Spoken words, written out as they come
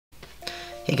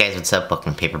Hey guys, what's up?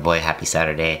 Welcome to Paperboy. Happy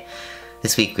Saturday.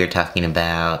 This week we're talking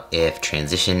about if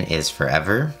transition is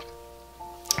forever,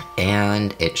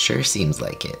 and it sure seems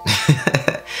like it.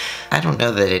 I don't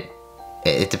know that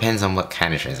it depends on what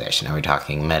kind of transition. Are we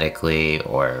talking medically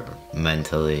or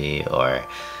mentally or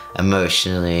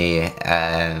emotionally?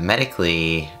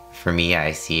 Medically, for me,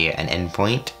 I see an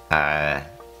endpoint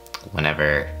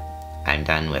whenever I'm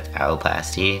done with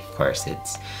alloplasty. Of course,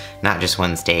 it's not just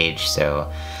one stage,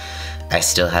 so I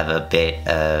still have a bit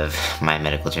of my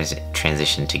medical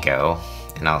transition to go,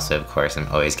 and also, of course, I'm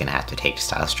always going to have to take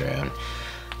testosterone.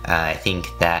 I think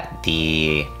that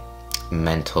the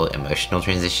mental emotional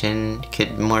transition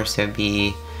could more so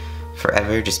be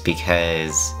forever, just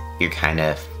because you're kind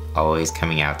of always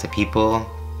coming out to people.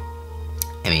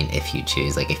 I mean, if you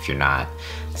choose, like if you're not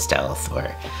stealth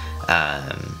or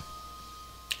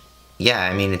yeah,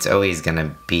 I mean, it's always going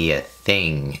to be a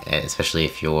thing, especially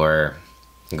if you're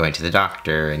going to the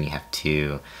doctor and you have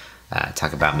to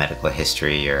talk about medical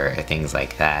history or things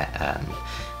like that.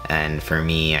 And for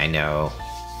me, I know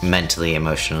mentally,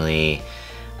 emotionally,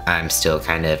 I'm still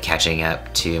kind of catching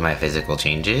up to my physical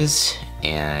changes,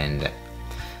 and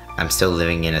I'm still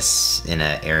living in an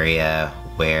area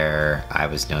where I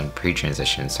was known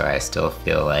pre-transition, so I still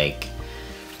feel like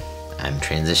I'm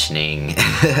transitioning.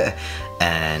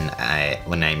 And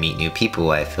when I meet new people,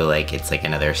 I feel like it's like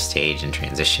another stage in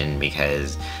transition,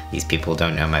 because these people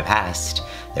don't know my past.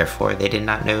 Therefore, they did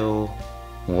not know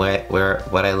what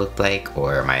I looked like,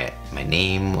 or my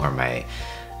name, or my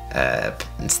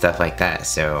stuff like that.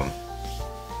 So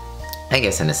I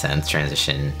guess in a sense,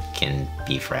 transition can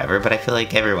be forever, but I feel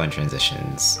like everyone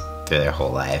transitions through their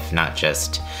whole life, not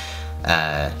just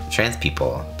trans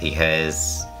people,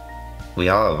 because we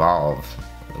all evolve.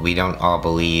 We don't all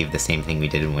believe the same thing we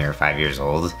did when we were 5 years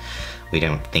old. We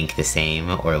don't think the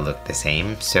same or look the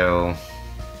same, so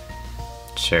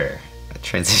sure, a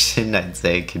transition, I'd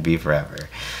say, could be forever.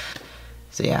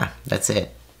 So yeah, that's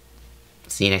it.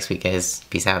 See you next week, guys.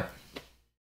 Peace out.